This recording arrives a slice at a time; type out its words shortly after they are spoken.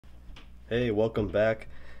Hey, welcome back.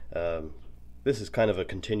 Um, this is kind of a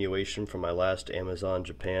continuation from my last Amazon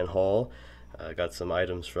Japan haul. I got some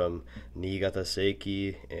items from Niigata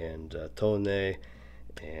Seiki and Tone,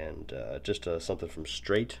 and just something from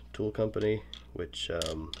Straight Tool Company, which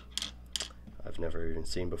I've never even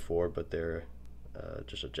seen before, but they're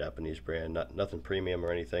just a Japanese brand, nothing premium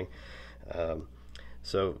or anything. Um,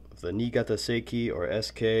 so the Niigata Seiki or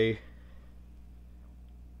SK,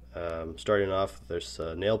 starting off, there's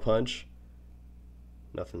nail punch.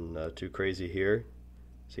 Nothing too crazy here.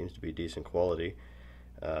 Seems to be decent quality.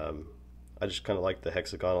 Um, I just kind of like the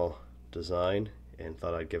hexagonal design and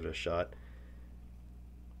thought I'd give it a shot.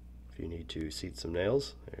 If you need to seat some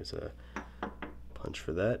nails, there's a punch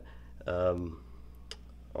for that. Um,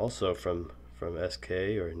 Also from SK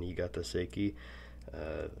or Niigata Seiki,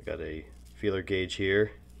 I got a feeler gauge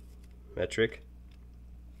here, metric.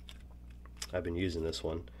 I've been using this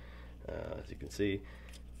one, as you can see,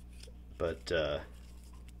 but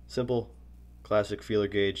simple, classic feeler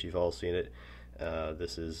gauge. You've all seen it.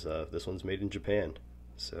 This one's made in Japan,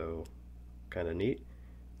 so kind of neat.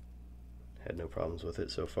 Had no problems with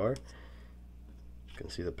it so far. You can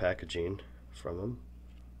see the packaging from them.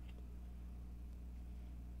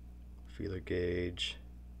 Feeler gauge,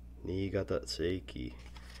 Niigata Seiki.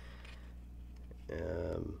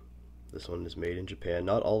 This one is made in Japan.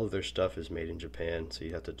 Not all of their stuff is made in Japan, so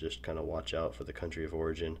you have to just kind of watch out for the country of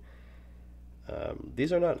origin.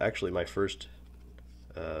 These are not actually my first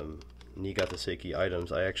Niigata Seiki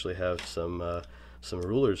items. I actually have some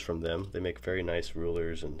rulers from them. They make very nice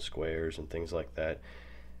rulers and squares and things like that.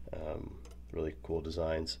 Really cool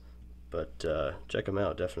designs. But check them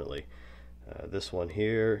out, definitely. This one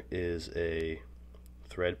here is a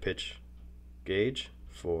thread pitch gauge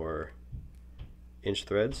for inch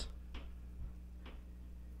threads.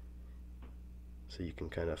 So you can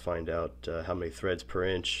kind of find out how many threads per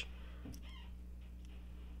inch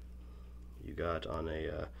you got on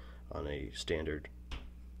a standard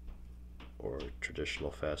or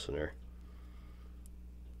traditional fastener.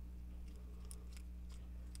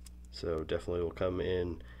 So definitely will come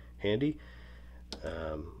in handy.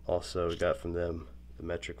 Also, we got from them the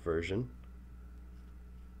metric version,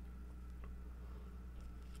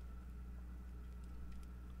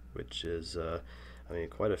 which is I mean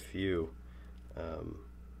quite a few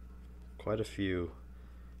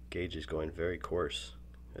gauges going very coarse,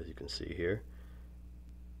 as you can see here.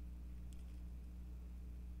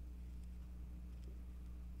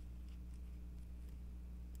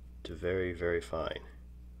 To very, very fine.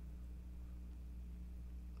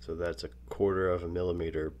 So that's a quarter of a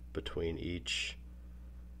millimeter between each,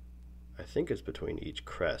 I think it's between each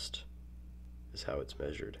crest is how it's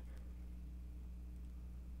measured.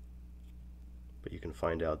 But you can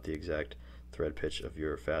find out the exact thread pitch of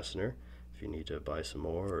your fastener if you need to buy some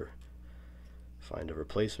more or find a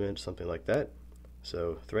replacement, something like that.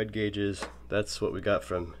 So thread gauges, that's what we got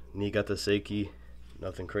from Niigata Seiki.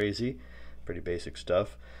 Nothing crazy, pretty basic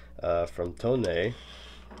stuff. From Tone,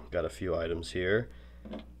 got a few items here.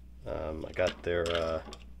 I got their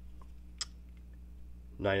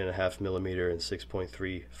 9.5 millimeter and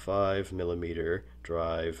 6.35 millimeter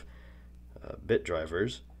drive bit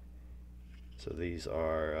drivers. So these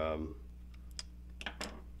are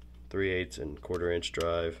 3/8 and quarter-inch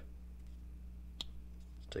drive.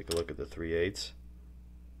 Let's take a look at the 3/8.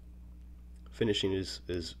 Finishing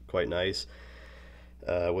is quite nice.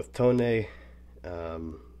 With Tone,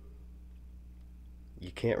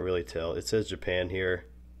 you can't really tell. It says Japan here.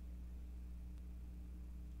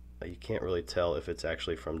 You can't really tell if it's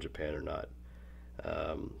actually from Japan or not.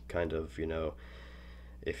 Kind of,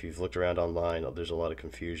 if you've looked around online, there's a lot of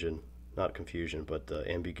confusion. Not confusion, but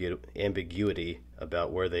ambiguity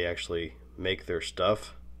about where they actually make their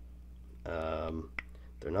stuff.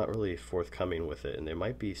 They're not really forthcoming with it, and they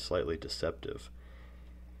might be slightly deceptive.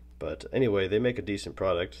 But anyway, they make a decent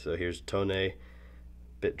product. So here's Tone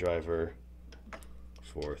bit driver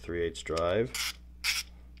for 3/8 drive.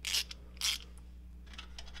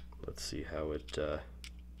 Let's see how it,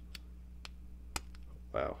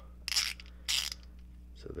 wow.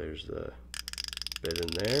 So there's the bit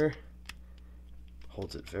in there.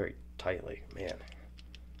 Holds it very tightly, man.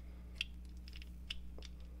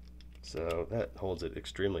 So that holds it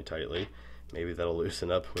extremely tightly. Maybe that'll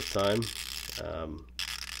loosen up with time.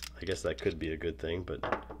 I guess that could be a good thing, but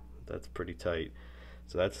that's pretty tight.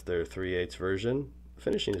 So that's their 3/8 version. The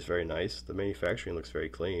finishing is very nice. The manufacturing looks very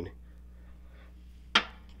clean.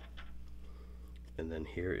 And then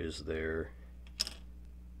here is their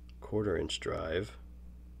quarter-inch drive.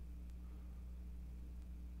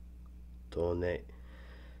 Tone.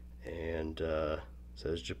 And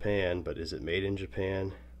says Japan, but is it made in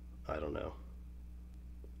Japan? I don't know.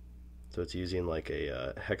 So it's using like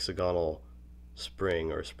a hexagonal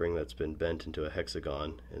spring, or a spring that's been bent into a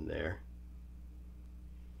hexagon in there.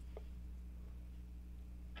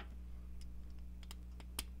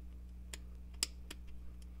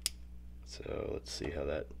 So let's see how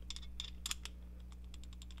that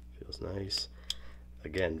feels. Nice.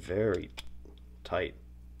 Again, very tight.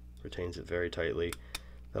 Retains it very tightly.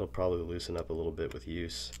 That'll probably loosen up a little bit with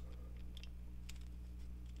use.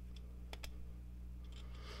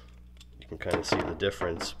 You can kind of see the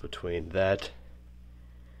difference between that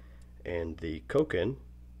and the koken.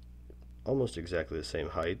 Almost exactly the same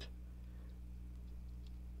height,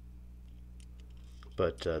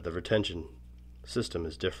 but the retention system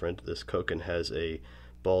is different. This koken has a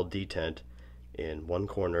ball detent in one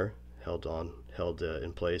corner, held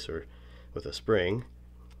in place or with a spring,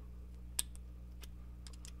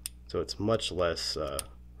 so it's much less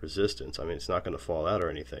resistance. I mean, it's not going to fall out or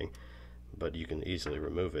anything, but you can easily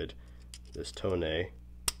remove it. This tone, I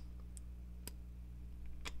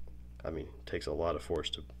mean, it takes a lot of force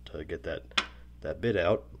to get that bit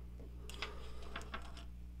out.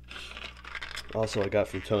 Also, I got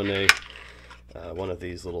from Tone one of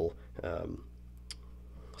these little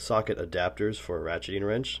socket adapters for a ratcheting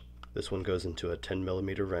wrench. This one goes into a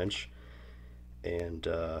 10mm wrench and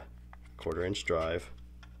 1/4 inch drive.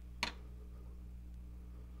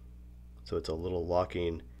 So it's a little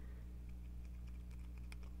locking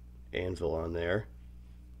anvil on there.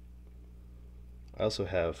 I also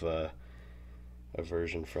have a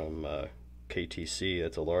version from KTC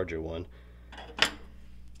that's a larger one.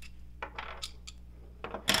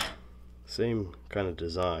 Same kind of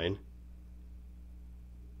design,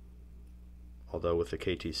 although with the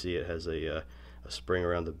KTC it has a spring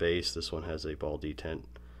around the base. This one has a ball detent,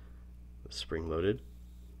 spring loaded.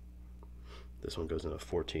 This one goes in a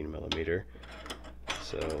 14mm.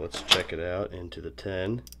 So let's check it out into the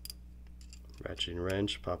 10. Ratcheting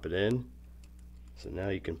wrench, pop it in. So now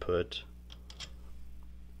you can put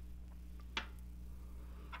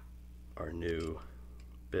our new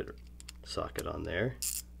bit socket on there.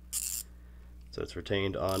 So it's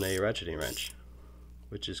retained on a ratcheting wrench,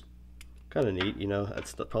 which is kind of neat. You know,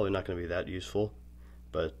 that's probably not going to be that useful,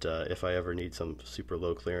 but if I ever need some super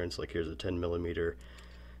low clearance, like here's a 10mm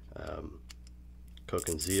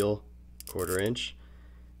Koken Zeal 1/4 inch,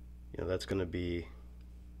 you know, that's going to be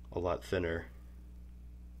a lot thinner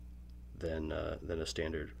than a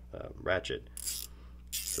standard ratchet.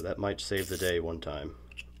 So that might save the day one time,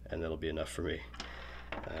 and that'll be enough for me.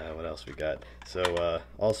 What else we got? So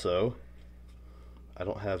also, I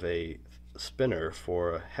don't have a spinner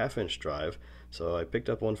for a 1/2 inch drive, so I picked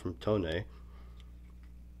up one from Tone,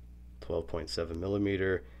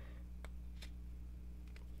 12.7mm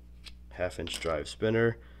 1/2 inch drive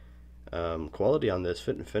spinner. Quality on this,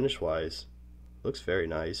 fit and finish wise, looks very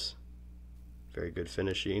nice. Very good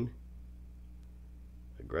finishing.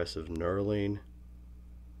 Aggressive knurling.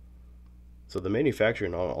 So the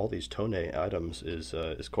manufacturing on all these Tone items is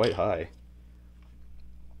quite high.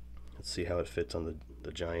 Let's see how it fits on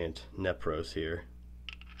the giant Nepros here.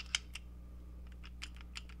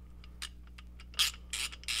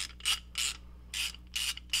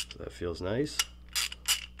 So that feels nice.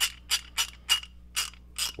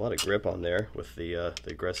 A lot of grip on there with the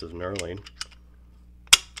aggressive knurling.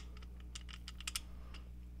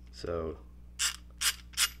 So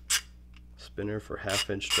spinner for 1/2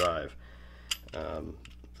 inch drive. The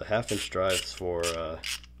 1/2 inch drives for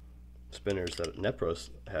spinners that Nepros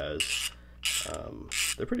has,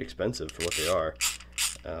 they're pretty expensive for what they are,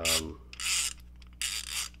 and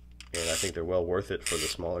I think they're well worth it for the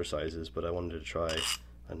smaller sizes, but I wanted to try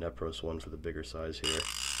a Nepros one for the bigger size here,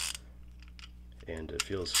 and it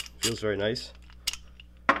feels very nice.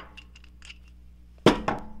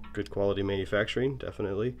 Good quality manufacturing,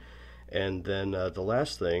 definitely. And then the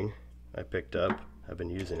last thing I picked up, I've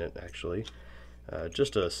been using it actually,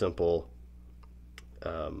 just a simple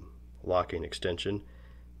locking extension.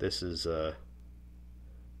 This is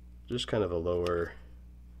just kind of a lower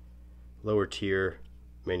tier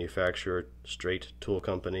manufacturer, straight tool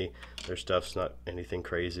company. Their stuff's not anything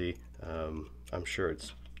crazy. I'm sure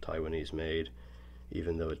it's Taiwanese made,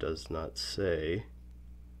 even though it does not say.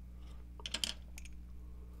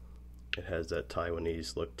 It has that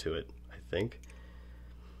Taiwanese look to it, I think.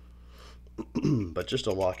 But just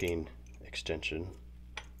a locking extension.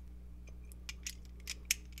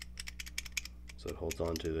 So it holds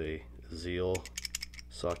on to the Zeal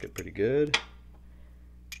socket pretty good.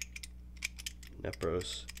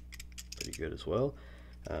 Nepros pretty good as well.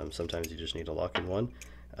 Sometimes you just need a locking one.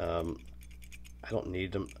 I don't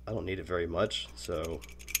need them. I don't need it very much, so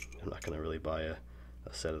I'm not going to really buy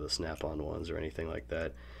a set of the snap-on ones or anything like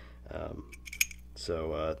that.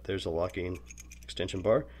 There's a locking extension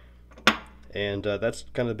bar, and that's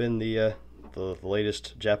kind of been the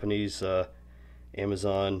latest Japanese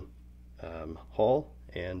Amazon haul,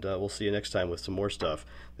 and we'll see you next time with some more stuff.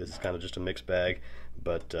 This is kind of just a mixed bag,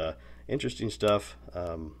 but interesting stuff.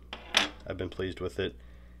 I've been pleased with it,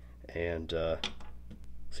 and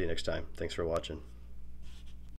see you next time. Thanks for watching.